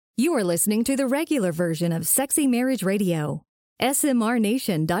You are listening to the regular version of Sexy Marriage Radio.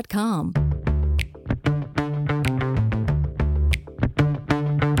 smrnation.com.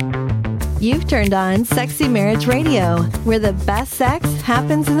 You've turned on Sexy Marriage Radio, where the best sex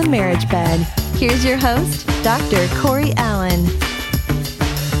happens in the marriage bed. Here's your host, Dr. Corey Allen.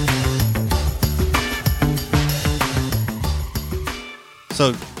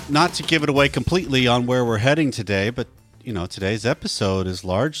 So, not to give it away completely on where we're heading today, but, you know, today's episode is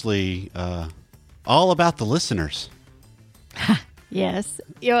largely all about the listeners. Yes.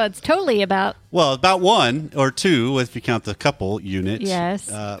 You know, it's totally about... Well, about one or two, if you count the couple unit. Yes.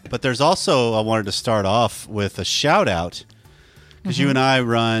 But there's also, I wanted to start off with a shout out, because you and I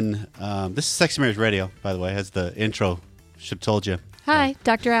run, this is Sexy Marriage Radio, by the way, as the intro should have told you. Hi,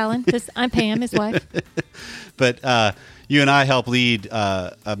 Dr. Allen. I'm Pam, his wife. But you and I help lead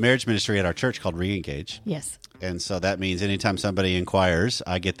a marriage ministry at our church called Reengage. Yes. And so that means anytime somebody inquires,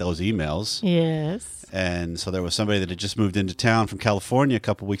 I get those emails. Yes. And so there was somebody that had just moved into town from California a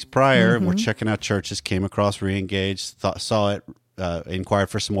couple weeks prior, and we're checking out churches, came across Reengage, saw it,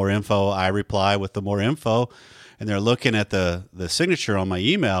 inquired for some more info. I reply with the more info, and they're looking at the signature on my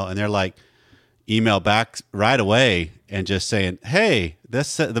email, and they're like, email back right away and just saying, hey,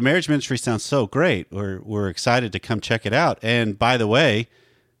 the marriage ministry sounds so great. We're excited to come check it out. And by the way,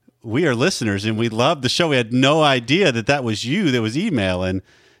 we are listeners and we love the show. We had no idea that was you that was emailing.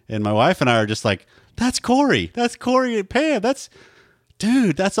 And my wife and I are just like, that's Corey. That's Corey and Pam. That's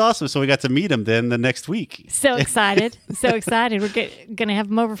awesome. So we got to meet him then the next week. So excited. So excited. We're going to have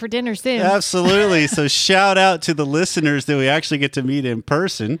him over for dinner soon. Absolutely. So shout out to the listeners that we actually get to meet in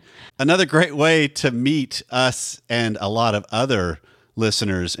person. Another great way to meet us and a lot of other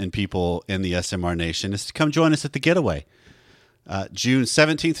listeners and people in the SMR Nation is to come join us at the Getaway. June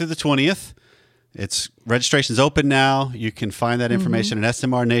 17th through the 20th. Registration's open now. You can find that information at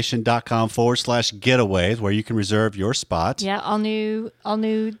smrnation.com/getaways, where you can reserve your spot. Yeah, all new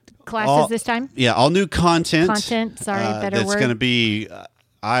classes this time. Yeah, all new content. Better that's word. going to be.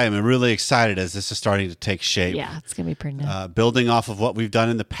 I am really excited as this is starting to take shape. Yeah, it's going to be pretty nice. Building off of what we've done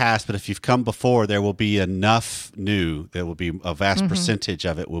in the past, but if you've come before, there will be enough new. There will be a vast percentage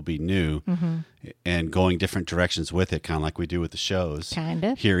of it will be new and going different directions with it, kind of like we do with the shows. Kind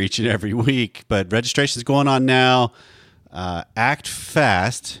of. Here each and every week. But registration's going on now. Act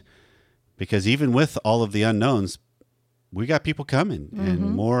fast, because even with all of the unknowns, we got people coming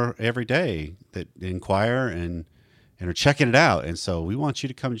and more every day that inquire and are checking it out. And so we want you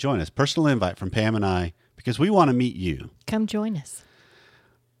to come join us. Personal invite from Pam and I, because we want to meet you. Come join us.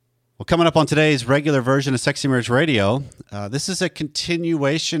 Well, coming up on today's regular version of Sexy Marriage Radio, this is a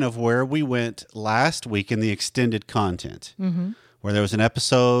continuation of where we went last week in the extended content, where there was an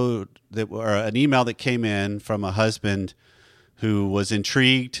episode or an email that came in from a husband who was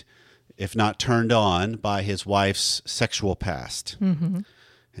intrigued, if not turned on, by his wife's sexual past. And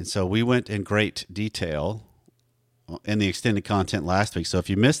so we went in great detail in the extended content last week. So if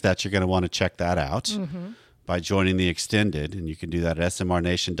you missed that, you're going to want to check that out by joining the extended. And you can do that at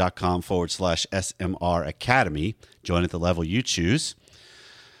smrnation.com/SMR Academy. Join at the level you choose.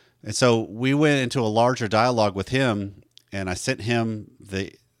 And so we went into a larger dialogue with him, and I sent him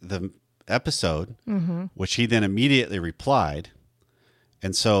the episode, which he then immediately replied.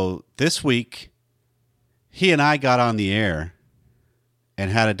 And so this week, he and I got on the air and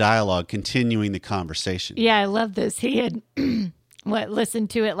had a dialogue continuing the conversation. Yeah, I love this. He had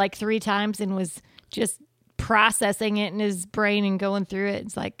listened to it like 3 times and was just processing it in his brain and going through it.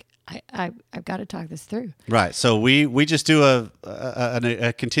 It's like, I've got to talk this through. Right. So we just do a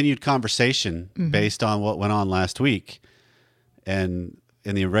continued conversation based on what went on last week. And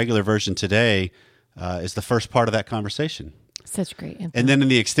in the regular version today is the first part of that conversation. Such great info. And then in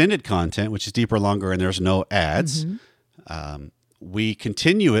the extended content, which is deeper, longer, and there's no ads, we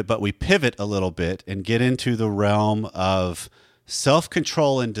continue it, but we pivot a little bit and get into the realm of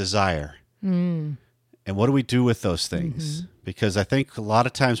self-control and desire. And what do we do with those things? Because I think a lot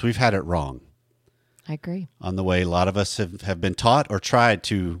of times we've had it wrong. I agree. On the way a lot of us have been taught or tried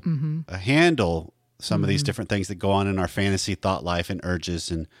to handle some of these different things that go on in our fantasy thought life and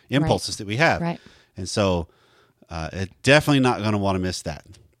urges and impulses that we have. Right. And so definitely not going to want to miss that.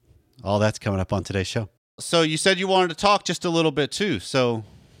 All that's coming up on today's show. So you said you wanted to talk just a little bit too. So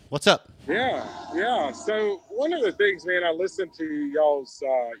what's up? Yeah. So one of the things, man, I listened to y'all's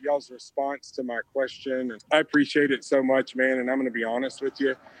response to my question, and I appreciate it so much, man. And I'm going to be honest with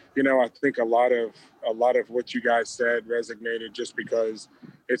you. You know, I think a lot of what you guys said resonated just because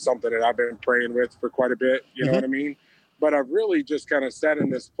it's something that I've been praying with for quite a bit. You know what I mean? But I've really just kind of sat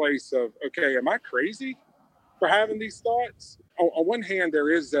in this place of, okay, am I crazy? for having these thoughts. On one hand,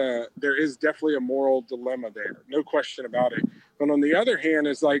 there is definitely a moral dilemma there, no question about it. But on the other hand,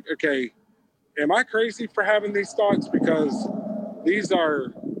 it's like, okay, am I crazy for having these thoughts? Because these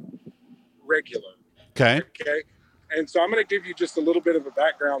are regular. Okay. Okay. And so I'm going to give you just a little bit of a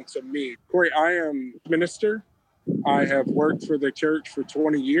background to me. Corey, I am a minister. I have worked for the church for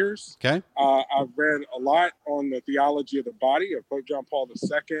 20 years. Okay. I've read a lot on the theology of the body of Pope John Paul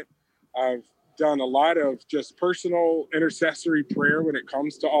II. I've done a lot of just personal intercessory prayer when it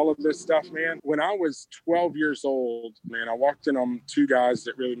comes to all of this stuff, man. When I was 12 years old, man, I walked in on two guys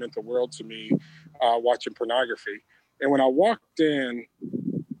that really meant the world to me, watching pornography. And when I walked in,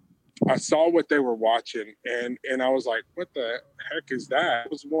 I saw what they were watching, and I was like, what the heck is that?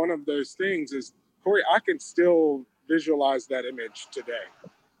 It was one of those things is, Corey, I can still visualize that image today.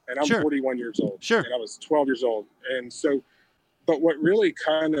 And I'm 41 years old. Sure. And I was 12 years old. And so, but what really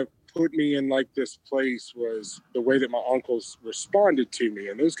kind of put me in like this place was the way that my uncles responded to me.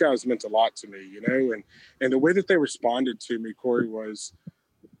 And those guys meant a lot to me, you know, and the way that they responded to me, Corey, was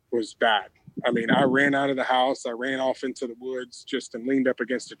bad. I mean, I ran out of the house. I ran off into the woods just and leaned up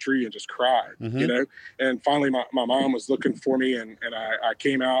against a tree and just cried, you know. And finally, my mom was looking for me, and I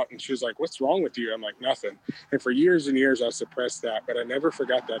came out, and she was like, what's wrong with you? I'm like, nothing. And for years and years, I suppressed that, but I never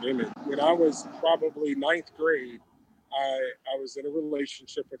forgot that image. When I was probably ninth grade, I was in a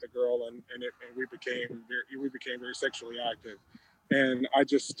relationship with a girl, and we became very sexually active. And I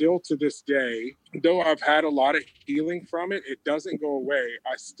just still to this day, though I've had a lot of healing from it, it doesn't go away.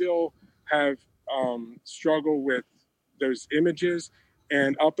 I still have struggled with those images.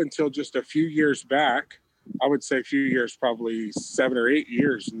 And up until just a few years back, I would say a few years, probably 7 or 8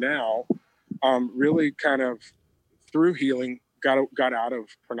 years now, really kind of through healing, got out of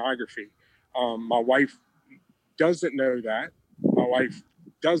pornography. My wife doesn't know that. My wife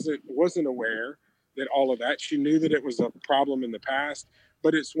wasn't aware that all of that. She knew that it was a problem in the past,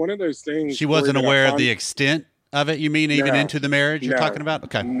 but it's one of those things. She wasn't aware of the extent of it, you mean, even into the marriage you're talking about?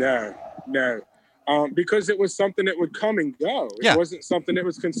 Okay. No. Because it was something that would come and go. It wasn't something that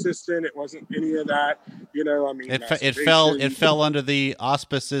was consistent. It wasn't any of that. You know, I mean, it fell under the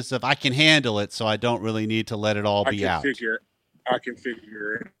auspices of I can handle it, so I don't really need to let it all be out. I can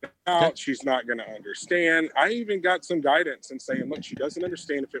figure it out. Okay. She's not going to understand. I even got some guidance and saying, look, she doesn't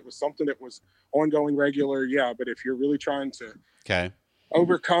understand if it was something that was ongoing, regular. Yeah, but if you're really trying to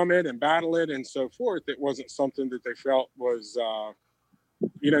overcome it and battle it and so forth, it wasn't something that they felt was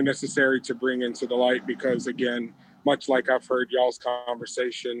necessary to bring into the light, because again, much like I've heard y'all's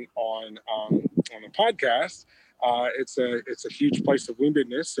conversation on the podcast, it's a huge place of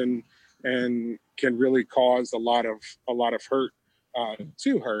woundedness and can really cause a lot of hurt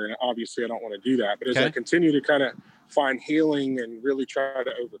to her. And obviously I don't want to do that, but as I continue to kind of find healing and really try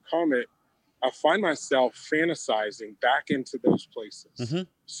to overcome it, I find myself fantasizing back into those places.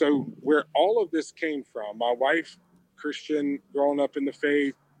 So where all of this came from, my wife, Christian, growing up in the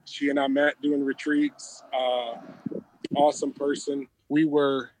faith, she and I met doing retreats, awesome person. We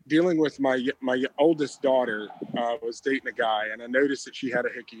were dealing with my oldest daughter, was dating a guy, and I noticed that she had a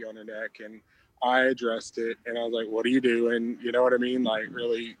hickey on her neck, and I addressed it, and I was like, what do you do? And you know what I mean? Like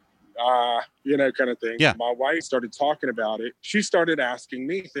really, kind of thing. Yeah. My wife started talking about it. She started asking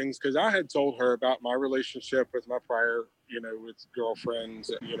me things because I had told her about my relationship with my prior, with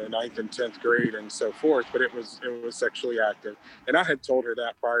girlfriends, 9th and 10th grade and so forth, but it was sexually active. And I had told her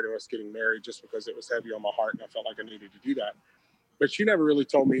that prior to us getting married, just because it was heavy on my heart and I felt like I needed to do that. But she never really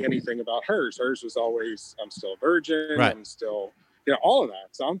told me anything about hers. Hers was always, I'm still a virgin. Right. I'm still, all of that.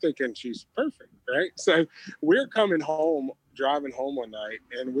 So I'm thinking she's perfect, right? So we're driving home one night,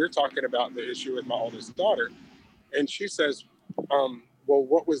 and we're talking about the issue with my oldest daughter. And she says, well,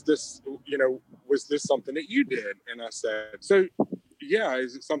 what was this, was this something that you did? And I said, so yeah,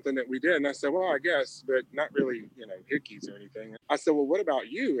 is it something that we did? And I said, well, I guess, but not really, hickeys or anything. I said, well, what about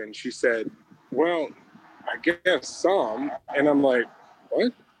you? And she said, well, I guess some. And I'm like,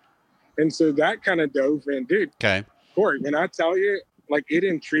 what? And so that kind of dove in, dude. Okay. Corey, when I tell you, like, it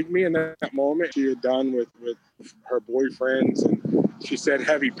intrigued me in that moment she had done with her boyfriends, and she said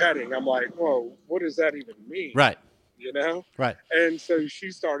heavy petting. I'm like, whoa, what does that even mean? Right. Right. And so she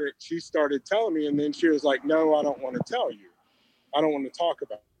started telling me, and then she was like, no, I don't want to tell you. I don't want to talk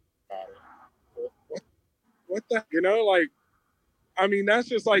about it. What the, I mean, that's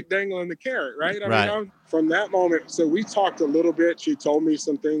just like dangling the carrot, right? I mean, from that moment, so we talked a little bit. She told me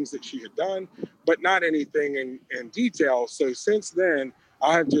some things that she had done, but not anything in detail. So since then,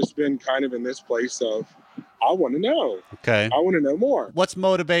 I've just been kind of in this place of, I want to know. Okay. I want to know more. What's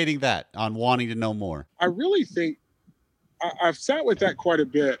motivating that on wanting to know more? I really think I've sat with that quite a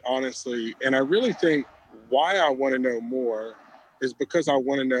bit, honestly. And I really think why I want to know more is because I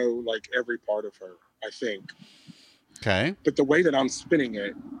want to know like every part of her, I think. Okay. But the way that I'm spinning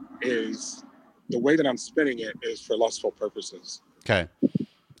it is for lustful purposes. Okay.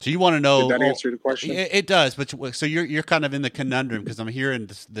 So you want to know? Did that answer the question? It does. But so you're kind of in the conundrum, because I'm hearing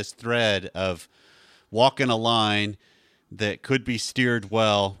this thread of walking a line that could be steered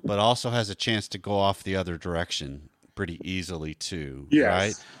well, but also has a chance to go off the other direction pretty easily too. Yes,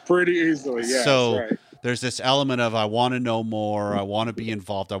 right? Pretty easily. Yes. So right. there's this element of, I want to know more. I want to be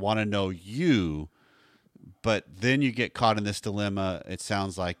involved. I want to know you. But then you get caught in this dilemma, it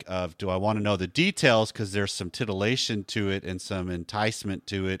sounds like, of, do I want to know the details because there's some titillation to it and some enticement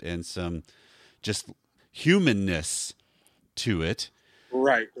to it and some just humanness to it?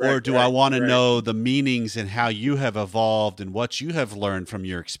 Right. Or do I want to know the meanings and how you have evolved and what you have learned from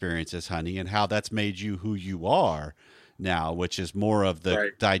your experiences, honey, and how that's made you who you are now, which is more of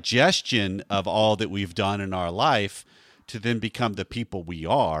the digestion of all that we've done in our life to then become the people we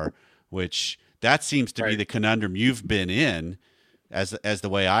are, which... That seems to be the conundrum you've been in, as the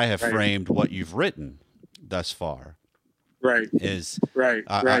way I have framed what you've written thus far. Right.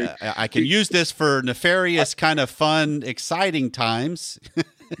 I can use this for nefarious, kind of fun, exciting times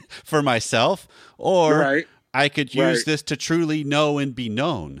for myself, or I could use this to truly know and be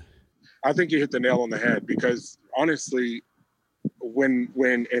known. I think you hit the nail on the head, because honestly, when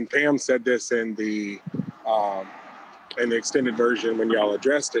and Pam said this in the extended version, when y'all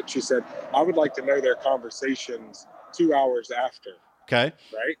addressed it, she said, I would like to know their conversations 2 hours after. Okay.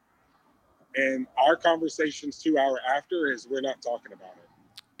 Right. And our conversations 2 hours after is, we're not talking about it.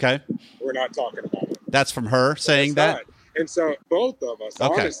 Okay. We're not talking about it. That's from her saying that? Not. And so both of us,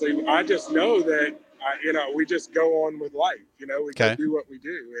 honestly, I just know that, we just go on with life, we just do what we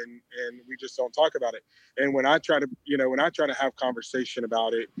do, and we just don't talk about it. And when I try to have conversation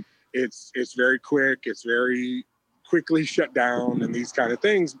about it, it's very quick. It's very quickly shut down and these kind of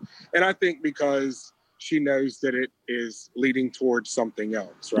things. And I think because she knows that it is leading towards something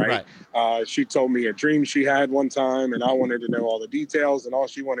else, right? She told me a dream she had one time, and I wanted to know all the details, and all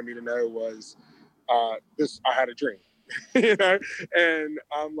she wanted me to know was I had a dream, and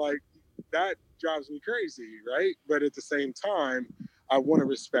I'm like, that drives me crazy, right? But at the same time, I want to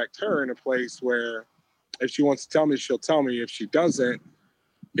respect her in a place where if she wants to tell me, she'll tell me. If she doesn't,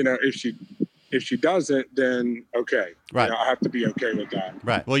 if she doesn't, then okay. Right. I have to be okay with that.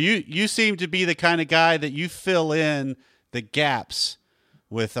 Right. Well, you seem to be the kind of guy that you fill in the gaps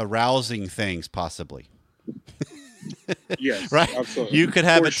with arousing things, possibly. Yes. Right. Absolutely. You could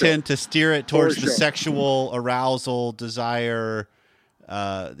have tend to steer it towards the sexual arousal, desire,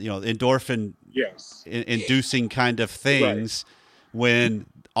 endorphin inducing kind of things, when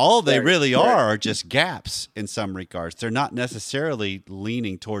all they really are just gaps in some regards. They're not necessarily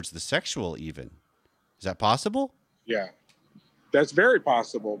leaning towards the sexual even. Is that possible? Yeah, that's very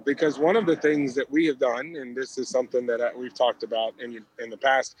possible, because one of the things that we have done, and this is something that we've talked about in the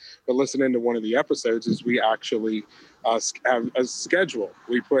past, but listening to one of the episodes, is we actually have a schedule.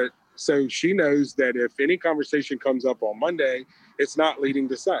 So she knows that if any conversation comes up on Monday, it's not leading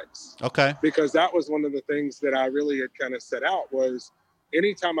to sex. Okay. Because that was one of the things that I really had kind of set out was,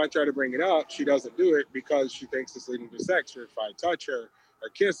 anytime I try to bring it up, she doesn't do it because she thinks it's leading to sex, or if I touch her or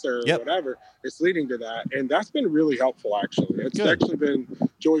kiss her or whatever, it's leading to that. And that's been really helpful, actually. It's actually been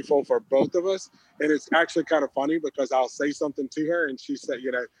joyful for both of us. And it's actually kind of funny, because I'll say something to her and she said,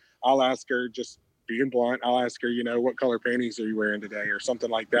 I'll ask her, just being blunt, I'll ask her, what color panties are you wearing today, or something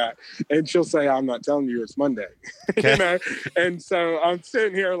like that. And she'll say, I'm not telling you, it's Monday. Okay. And so I'm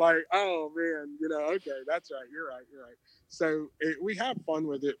sitting here like, oh man, okay, that's right. You're right. So we have fun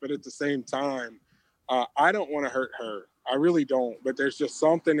with it, but at the same time, I don't want to hurt her. I really don't. But there's just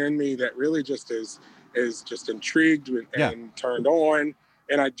something in me that really just is just intrigued and turned on.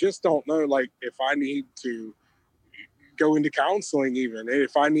 And I just don't know, like, if I need to go into counseling even, and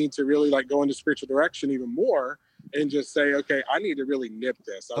if I need to really go into spiritual direction even more, and just say, okay, I need to really nip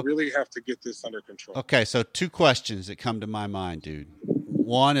this. I really have to get this under control. Okay, so 2 questions that come to my mind, dude.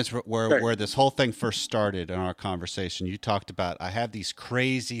 One is where this whole thing first started in our conversation. You talked about, I have these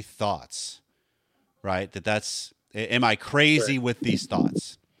crazy thoughts, right? Am I crazy with these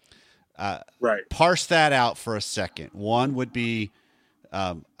thoughts? Right. Parse that out for a second. One would be,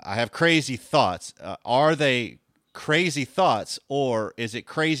 I have crazy thoughts. Are they crazy thoughts, or is it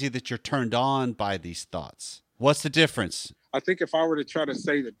crazy that you're turned on by these thoughts? What's the difference? I think if I were to try to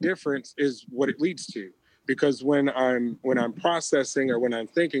say the difference is what it leads to. Because when I'm processing, or when I'm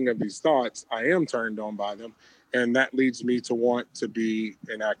thinking of these thoughts, I am turned on by them, and that leads me to want to be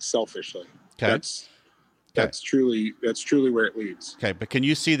and act selfishly. Okay. That's truly where it leads. Okay, but can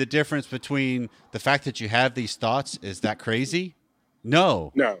you see the difference between the fact that you have these thoughts? Is that crazy?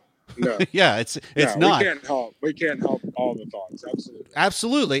 No. Yeah, it's not. We can't help all the thoughts.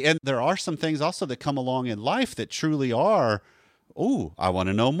 Absolutely. And there are some things also that come along in life that truly are, ooh, I want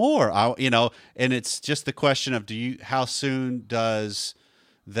to know more. And it's just the question of how soon does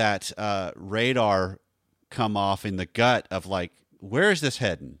that radar come off in the gut of like, where is this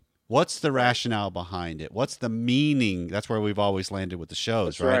heading? What's the rationale behind it? What's the meaning? That's where we've always landed with the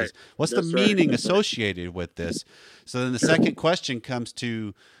shows, right? What's the meaning associated with this? So then the second question comes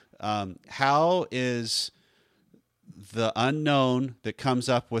to how is the unknown that comes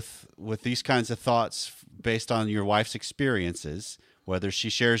up with these kinds of thoughts based on your wife's experiences, whether she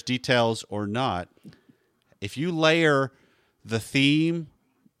shares details or not, if you layer the theme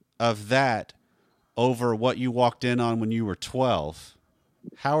of that over what you walked in on when you were 12,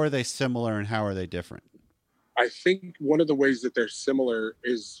 how are they similar and how are they different? I think one of the ways that they're similar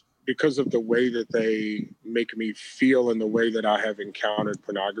is because of the way that they make me feel and the way that I have encountered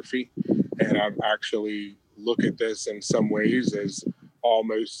pornography. And I've actually look at this in some ways as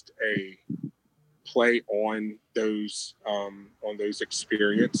almost a play on those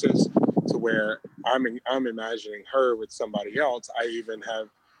experiences, to where I'm imagining her with somebody else. I even have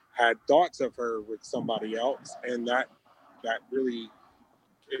had thoughts of her with somebody else, and that really,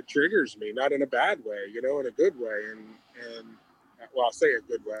 it triggers me, not in a bad way, in a good way. And well, I'll say a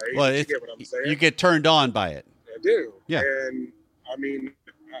good way. Well, you get what I'm saying? You get turned on by it. I do. Yeah. And I mean,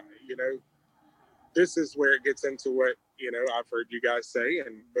 this is where it gets into what, I've heard you guys say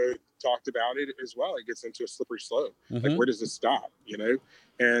and both talked about it as well. It gets into a slippery slope. Mm-hmm. Like, where does this stop?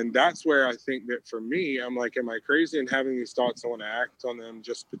 And that's where I think that for me, I'm like, am I crazy in having these thoughts? I want to act on them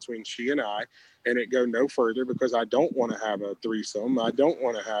just between she and I, and it go no further, because I don't want to have a threesome. I don't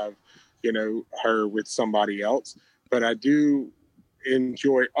want to have, her with somebody else, but I do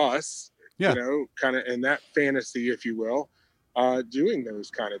enjoy us, kind of in that fantasy, if you will, doing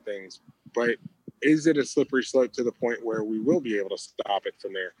those kind of things. But is it a slippery slope to the point where we will be able to stop it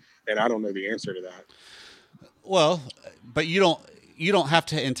from there? And I don't know the answer to that. Well, but you don't have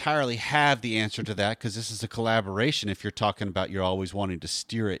to entirely have the answer to that, because this is a collaboration. If you're talking about you're always wanting to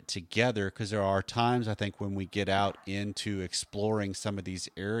steer it together, because there are times, I think, when we get out into exploring some of these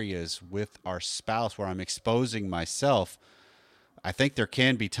areas with our spouse where I'm exposing myself, I think there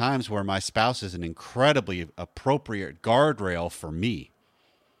can be times where my spouse is an incredibly appropriate guardrail for me.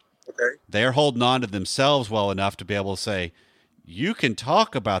 Okay. They're holding on to themselves well enough to be able to say, you can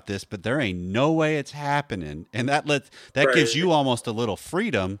talk about this, but there ain't no way it's happening. And that gives you almost a little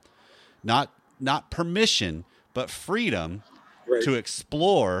freedom, not permission, but freedom to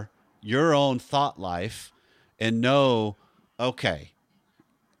explore your own thought life and know, okay,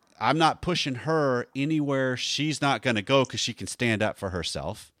 I'm not pushing her anywhere she's not going to go, because she can stand up for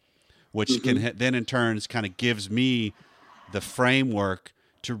herself, which can then in turn kind of gives me the framework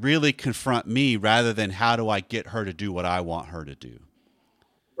to really confront me, rather than how do I get her to do what I want her to do.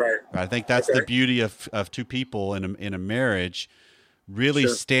 Right. I think that's the beauty of two people in a marriage, really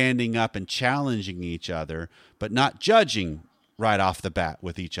standing up and challenging each other, but not judging right off the bat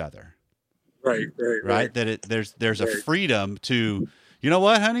with each other. Right. That there's a freedom to, you know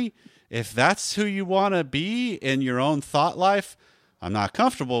what, honey, if that's who you want to be in your own thought life, I'm not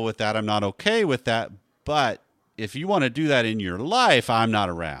comfortable with that. I'm not okay with that. But if you want to do that in your life, I'm not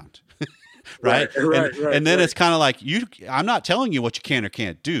around. Right. And then it's kind of like, I'm not telling you what you can or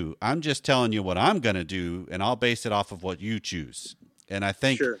can't do. I'm just telling you what I'm going to do, and I'll base it off of what you choose. And I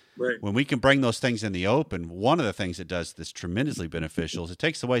think when we can bring those things in the open, one of the things it does that's tremendously beneficial is it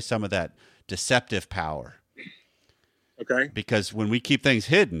takes away some of that deceptive power. Okay. Because when we keep things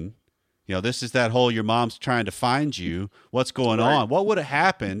hidden, this is that whole, your mom's trying to find you. What's going on? What would have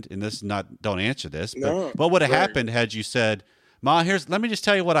happened? And don't answer this, but what would have happened had you said, Ma, let me just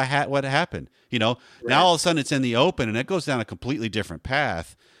tell you what happened. Now all of a sudden it's in the open, and it goes down a completely different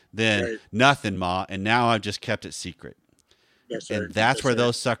path than nothing, Ma. And now I've just kept it secret. And that's where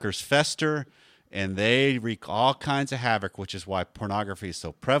those suckers fester, and they wreak all kinds of havoc, which is why pornography is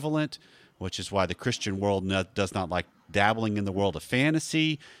so prevalent, which is why the Christian world does not like dabbling in the world of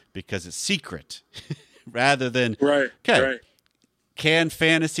fantasy, because it's secret rather than, can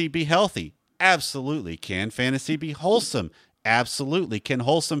fantasy be healthy? Absolutely. Can fantasy be wholesome? Absolutely. Can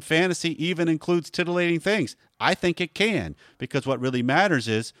wholesome fantasy even includes titillating things? I think it can, because what really matters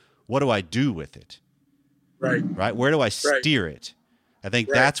is, what do I do with it? Right. Where do I steer it? I think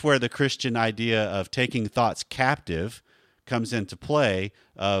that's where the Christian idea of taking thoughts captive comes into play,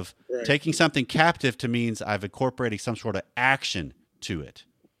 of taking something captive to means I've incorporated some sort of action to it.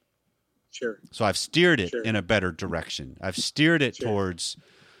 Sure. So I've steered it Sure. in a better direction. I've steered it Sure. towards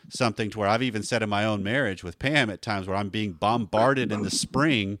something to where I've even said in my own marriage with Pam at times where I'm being bombarded in the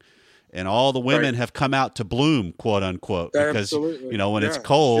spring and all the women Right. have come out to bloom, quote unquote, because, Absolutely. you know, when it's Yeah,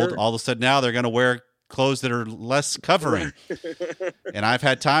 cold, sure. all of a sudden now they're going to wear clothes that are less covering. And I've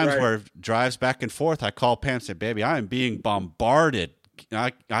had times Right. where drives back and forth. I call Pam and say, baby, I am being bombarded.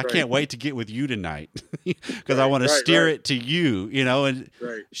 I can't wait to get with you tonight because I want to steer it to you, you know, and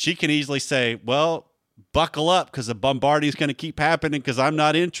Right. she can easily say, well, buckle up because the bombarding is going to keep happening because I'm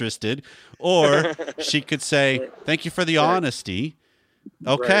not interested. Or she could say, thank you for the honesty.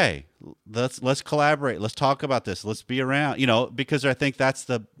 Okay, let's collaborate. Let's talk about this. Let's be around, you know, because I think that's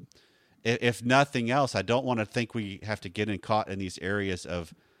the, if nothing else, I don't want to think we have to get caught in these areas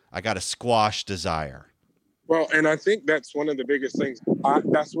of, I got to squash desire. Well, and I think that's one of the biggest things.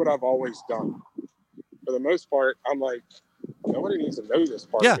 That's what I've always done. For the most part, I'm like, nobody needs to know this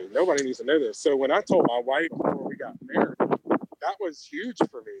part of me. Nobody needs to know this. So when I told my wife before we got married, that was huge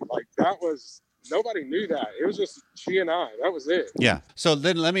for me. Like nobody knew that. It was just she and I. That was it. Yeah. So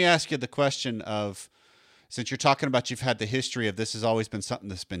then let me ask you the question of, since you're talking about you've had the history of this has always been something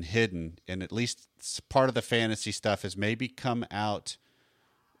that's been hidden, and at least part of the fantasy stuff has maybe come out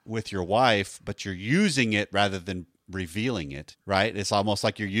with your wife, but you're using it rather than revealing it, right? It's almost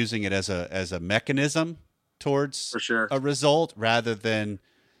like you're using it as a mechanism towards For sure. a result rather than,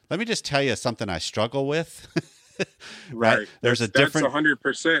 let me just tell you something I struggle with. Right? There's a different,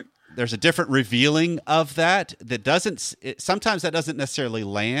 that's 100%. there's a different revealing of that doesn't, sometimes that doesn't necessarily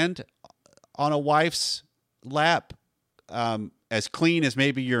land on a wife's lap as clean as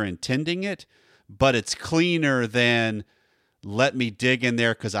maybe you're intending it, but it's cleaner than let me dig in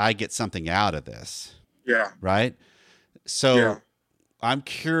there because I get something out of this. Yeah. Right? So Yeah. I'm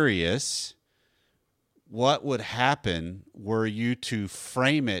curious, what would happen were you to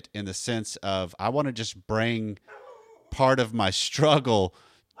frame it in the sense of, I want to just bring part of my struggle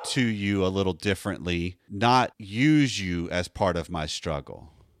to you a little differently, not use you as part of my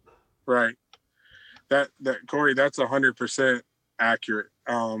struggle. Right. That Corey, that's 100% accurate.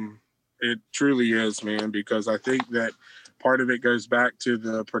 It truly is, man, because I think that part of it goes back to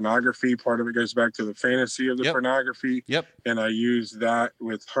the pornography. Part of it goes back to the fantasy of the pornography. Yep. And I use that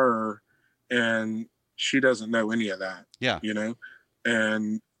with her, and she doesn't know any of that. Yeah. You know,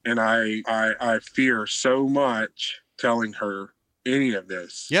 and I fear so much telling her any of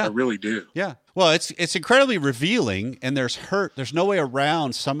this. Yeah. I really do. Yeah. Well, it's incredibly revealing, and there's hurt. There's no way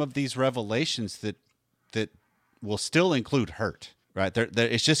around some of these revelations that will still include hurt, right?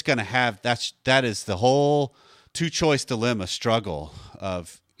 It's just going to have, that is the whole two-choice dilemma struggle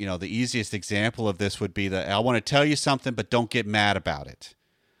of, you know, the easiest example of this would be that I want to tell you something, but don't get mad about it.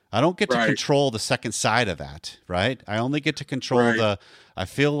 I don't get to control the second side of that, right? I only get to control I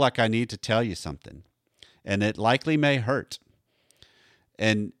feel like I need to tell you something, and it likely may hurt.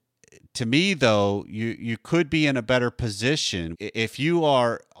 And to me, though, you could be in a better position if you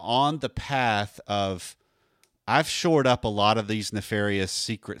are on the path of, I've shored up a lot of these nefarious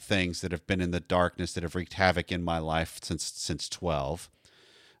secret things that have been in the darkness that have wreaked havoc in my life since 12.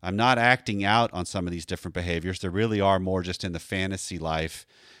 I'm not acting out on some of these different behaviors. There really are more just in the fantasy life.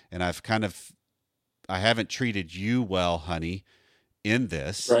 And I haven't treated you well, honey, in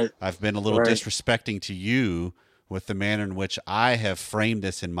this. Right. I've been a little disrespecting to you with the manner in which I have framed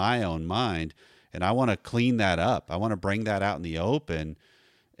this in my own mind. And I want to clean that up. I want to bring that out in the open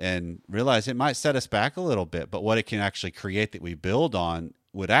and realize it might set us back a little bit, but what it can actually create that we build on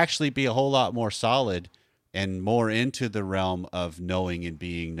would actually be a whole lot more solid and more into the realm of knowing and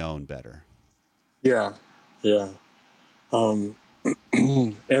being known better. Yeah. Yeah. And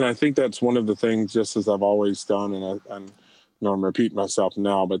I think that's one of the things, just as I've always done, and I know I'm repeating myself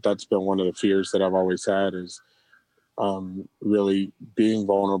now, but that's been one of the fears that I've always had is really being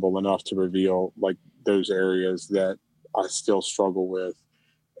vulnerable enough to reveal like those areas that I still struggle with,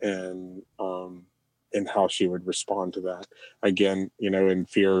 and how she would respond to that. Again, you know, in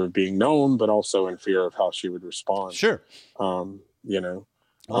fear of being known, but also in fear of how she would respond. Sure. You know,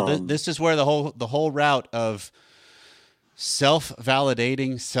 well, this is where the whole route of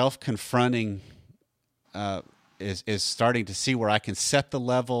self-validating, self-confronting is starting to see where I can set the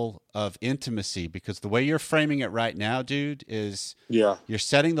level of intimacy, because the way you're framing it right now, dude, is you're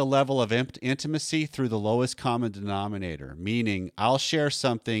setting the level of intimacy through the lowest common denominator, meaning I'll share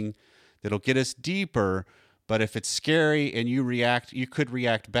something that'll get us deeper, but if it's scary and you could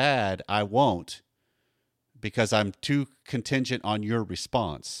react bad, I won't, because I'm too contingent on your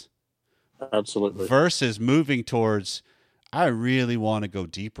response. Absolutely. Versus moving towards, I really want to go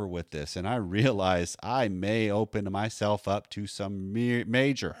deeper with this, and I realize I may open myself up to some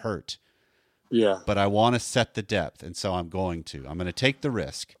major hurt Yeah. But I want to set the depth, and so I'm going to take the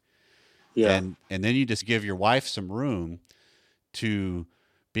risk. Yeah. And then you just give your wife some room to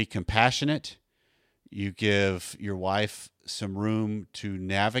be compassionate. You give your wife some room to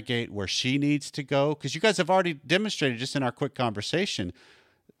navigate where she needs to go, because you guys have already demonstrated just in our quick conversation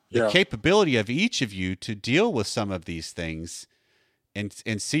the capability of each of you to deal with some of these things and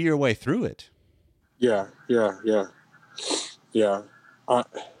see your way through it. Yeah.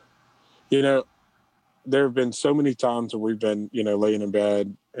 You know, there have been so many times where we've been, laying in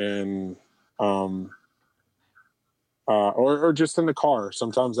bed and, or just in the car.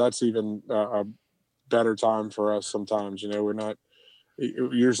 Sometimes that's even a better time for us. Sometimes, we're not,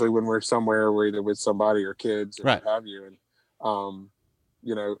 usually when we're somewhere, we're either with somebody or kids or Right. what have you. And,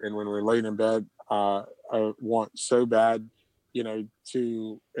 and when we're laying in bed, I want so bad,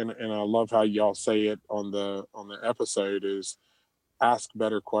 to, and I love how y'all say it on the episode, is ask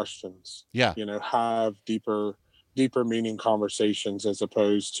better questions. Yeah. Have deeper meaning conversations as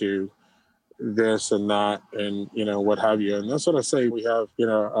opposed to this and that and, what have you. And that's what I say. We have,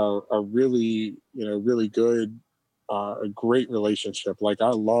 a really, really good, a great relationship. Like,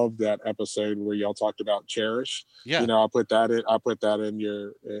 I love that episode where y'all talked about cherish. Yeah. I put that in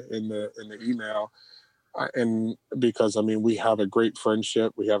the email. And because we have a great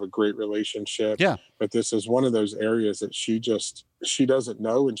friendship, we have a great relationship. Yeah. But this is one of those areas that she doesn't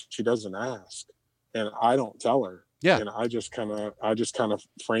know and she doesn't ask, and I don't tell her. Yeah. And I just kind of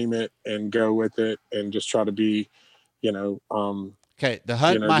frame it and go with it and just try to be, Okay.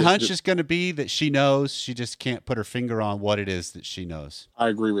 My hunch is going to be that she knows. She just can't put her finger on what it is that she knows. I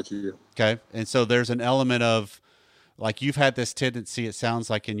agree with you. Okay. And so there's an element of, like, you've had this tendency, it sounds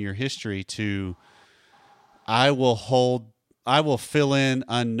like, in your history to, I will fill in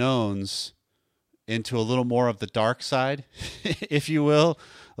unknowns into a little more of the dark side, if you will,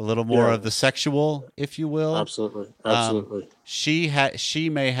 a little more of the sexual, if you will. Absolutely. She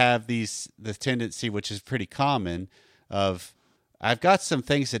may have the tendency, which is pretty common, of, I've got some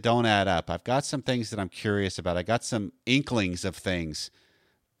things that don't add up. I've got some things that I'm curious about. I got some inklings of things,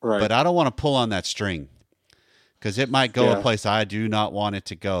 right? But I don't want to pull on that string, because it might go a place I do not want it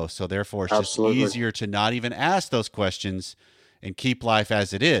to go. So therefore, it's just easier to not even ask those questions and keep life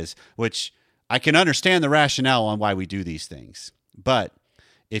as it is, which I can understand the rationale on why we do these things. But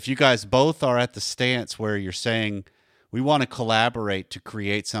if you guys both are at the stance where you're saying, we want to collaborate to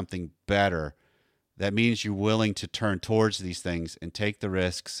create something better, that means you're willing to turn towards these things and take the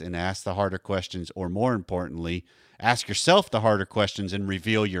risks and ask the harder questions, or more importantly, ask yourself the harder questions and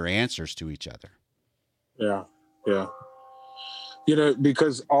reveal your answers to each other. Yeah.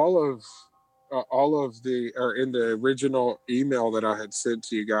 Because all of the, or in the original email that I had sent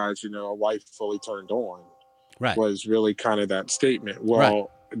to you guys, a wife fully turned on, right, was really kind of that statement.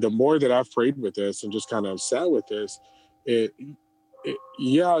 Well, the more that I've prayed with this and just kind of sat with this,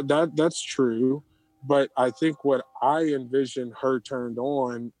 that's true. But I think what I envision her turned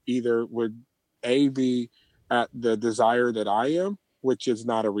on either would be at the desire that I am, which is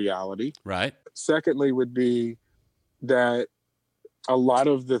not a reality. Right. Secondly, would be that a lot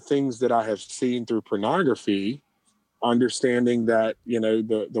of the things that I have seen through pornography, understanding that,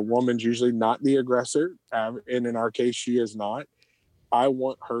 the woman's usually not the aggressor. And in our case, she is not. I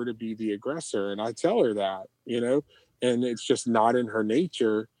want her to be the aggressor. And I tell her that, and it's just not in her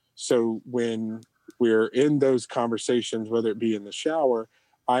nature. So when we're in those conversations, whether it be in the shower,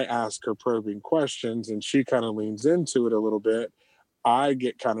 I ask her probing questions and she kind of leans into it a little bit. I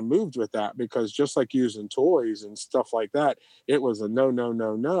get kind of moved with that, because just like using toys and stuff like that, it was a no.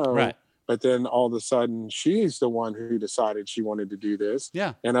 Right. But then all of a sudden she's the one who decided she wanted to do this.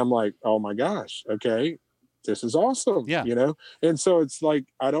 Yeah. And I'm like, oh my gosh, okay, this is awesome. Yeah. And so it's like,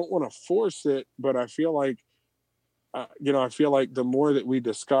 I don't want to force it, but I feel like, the more that we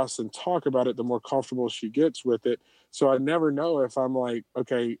discuss and talk about it, the more comfortable she gets with it. So I never know if I'm like,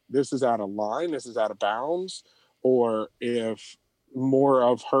 okay, this is out of line, this is out of bounds, or if more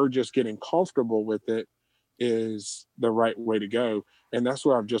of her just getting comfortable with it is the right way to go. And that's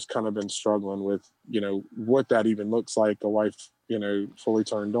where I've just kind of been struggling with, what that even looks like, a wife, fully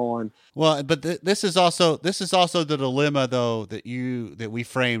turned on. Well, but this is also the dilemma, though, that we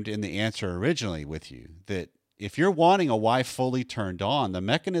framed in the answer originally with you, that if you're wanting a wife fully turned on, the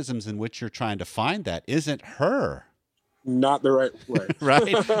mechanisms in which you're trying to find that isn't her. Not the right way.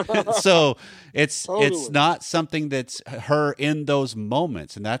 Right. So it's Totally. not something that's her in those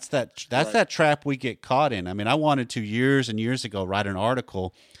moments. And that's that trap we get caught in. I mean, I wanted to years and years ago write an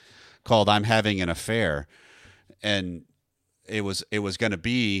article called "I'm Having an Affair." And it was going to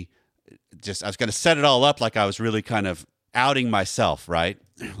be just, I was going to set it all up like I was really kind of outing myself, right?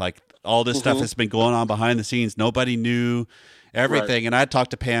 Like, all this stuff that's been going on behind the scenes. Nobody knew everything. Right. And I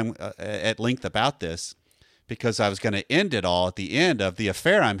talked to Pam at length about this because I was going to end it all at the end of the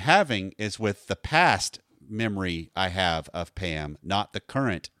affair I'm having is with the past memory I have of Pam, not the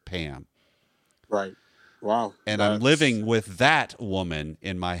current Pam. Right. Wow. And I'm living with that woman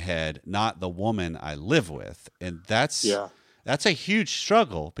in my head, not the woman I live with. And that's a huge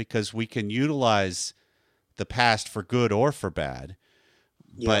struggle because we can utilize the past for good or for bad,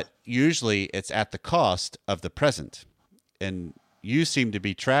 but usually it's at the cost of the present. And you seem to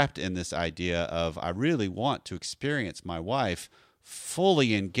be trapped in this idea of, I really want to experience my wife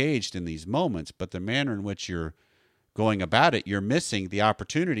fully engaged in these moments, but the manner in which you're going about it, you're missing the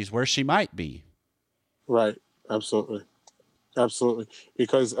opportunities where she might be. Right. Absolutely. Absolutely.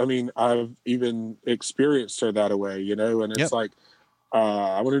 Because, I mean, I've even experienced her that way, and it's like,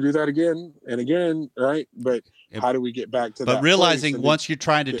 I want to do that again and again, right? But how do we get back to that? But realizing once you're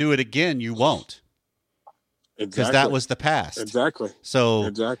trying to do it again, you won't. Because that was the past. Exactly.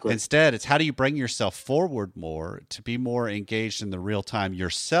 So instead, it's how do you bring yourself forward more to be more engaged in the real time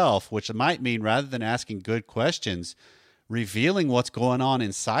yourself, which might mean rather than asking good questions, revealing what's going on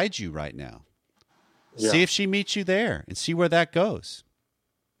inside you right now. Yeah. See if she meets you there and see where that goes.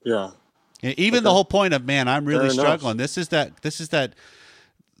 Yeah. Even the whole point of, man, I'm really struggling. This is that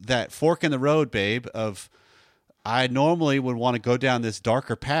fork in the road, babe, of I normally would want to go down this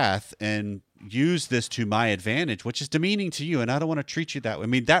darker path and use this to my advantage, which is demeaning to you, and I don't want to treat you that way. I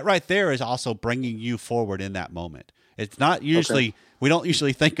mean, that right there is also bringing you forward in that moment. It's not usually, we don't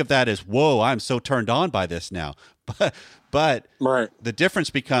usually think of that as, whoa, I'm so turned on by this now. But the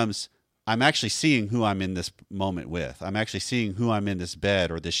difference becomes, I'm actually seeing who I'm in this moment with. I'm actually seeing who I'm in this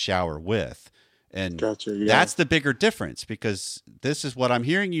bed or this shower with. And that's the bigger difference, because this is what I'm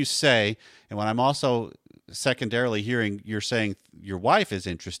hearing you say. And what I'm also secondarily hearing you're saying your wife is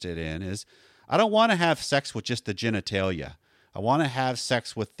interested in is, I don't want to have sex with just the genitalia. I want to have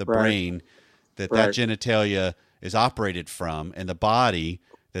sex with the brain that genitalia is operated from and the body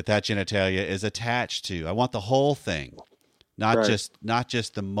that genitalia is attached to. I want the whole thing. Not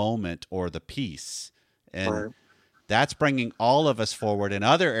just the moment or the piece. And that's bringing all of us forward in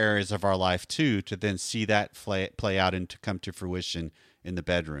other areas of our life too, to then see that play out and to come to fruition in the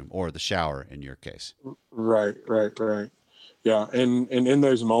bedroom or the shower in your case. Right. Yeah. And in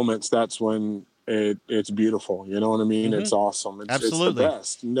those moments, that's when it's beautiful. You know what I mean? Mm-hmm. It's awesome. Absolutely. It's the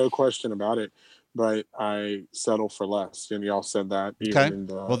best. No question about it. But I settle for less. And y'all said that. Okay.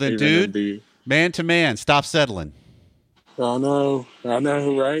 Well then, dude, man to man, stop settling. I know,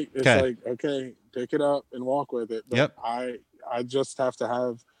 right? It's like, okay, pick it up and walk with it. But I just have to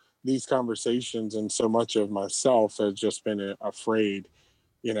have these conversations, and so much of myself has just been afraid,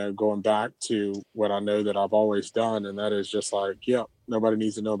 going back to what I know that I've always done, and that is just like, nobody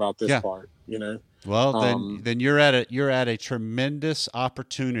needs to know about this part, Well, then you're at a tremendous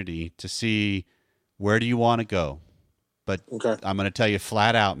opportunity to see where do you want to go. But I'm going to tell you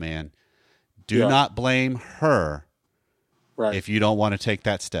flat out, man, do not blame her. Right. If you don't want to take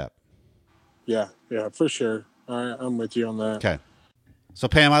that step. Yeah, for sure. I'm with you on that. Okay. So,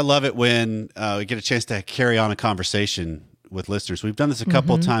 Pam, I love it when we get a chance to carry on a conversation with listeners. We've done this a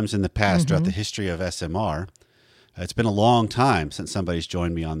couple of times in the past throughout the history of SMR. It's been a long time since somebody's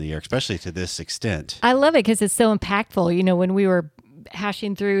joined me on the air, especially to this extent. I love it because it's so impactful. When we were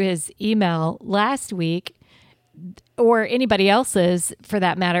hashing through his email last week, or anybody else's for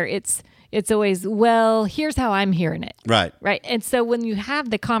that matter, it's always, well, here's how I'm hearing it. Right. And so when you have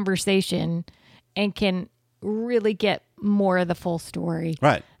the conversation and can really get more of the full story,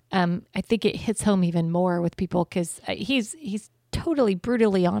 right? I think it hits home even more with people because he's totally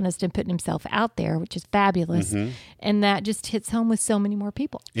brutally honest and putting himself out there, which is fabulous. And that just hits home with so many more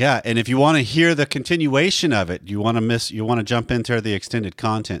people. Yeah. And if you want to hear the continuation of it, you want to jump into the extended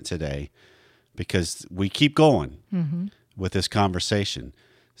content today, because we keep going with this conversation.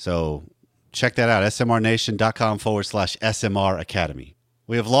 So check that out, smrnation.com/SMR Academy.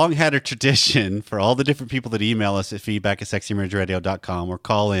 We have long had a tradition for all the different people that email us at feedback@sexymarriageradio.com or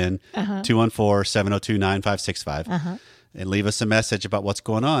call in 214-702-9565 and leave us a message about what's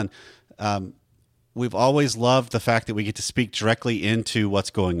going on. We've always loved the fact that we get to speak directly into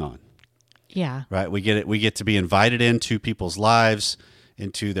what's going on. Yeah. Right? We get to be invited into people's lives,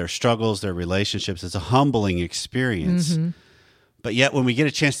 into their struggles, their relationships. It's a humbling experience. But yet when we get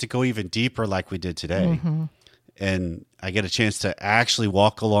a chance to go even deeper like we did today, and I get a chance to actually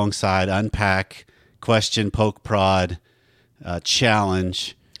walk alongside, unpack, question, poke, prod,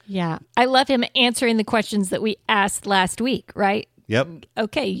 challenge. Yeah. I love him answering the questions that we asked last week, right? Yep.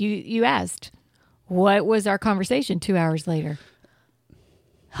 Okay, you asked, what was our conversation 2 hours later?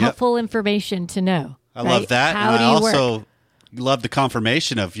 helpful information to know. I love that. How and do I you also work? love the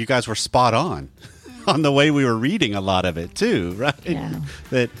confirmation of you guys were spot on the way we were reading a lot of it too, right? Yeah.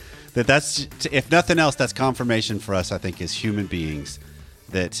 That's, if nothing else, that's confirmation for us, I think, as human beings,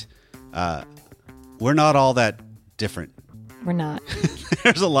 that we're not all that different. We're not.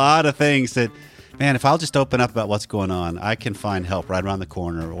 There's a lot of things that, man, if I'll just open up about what's going on, I can find help right around the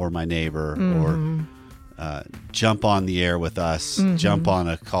corner, or my neighbor, or jump on the air with us, jump on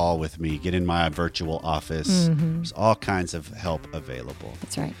a call with me, get in my virtual office. There's all kinds of help available.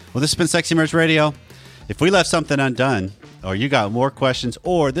 That's right. Well, this has been Sexy Marriage Radio. If we left something undone, or you got more questions,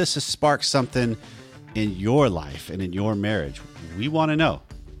 or this has sparked something in your life and in your marriage, we want to know.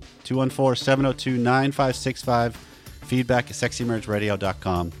 214-702-9565, feedback at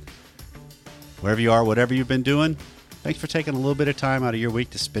sexymarriageradio.com. Wherever you are, whatever you've been doing, thanks for taking a little bit of time out of your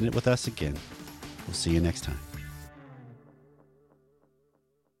week to spend it with us again. We'll see you next time.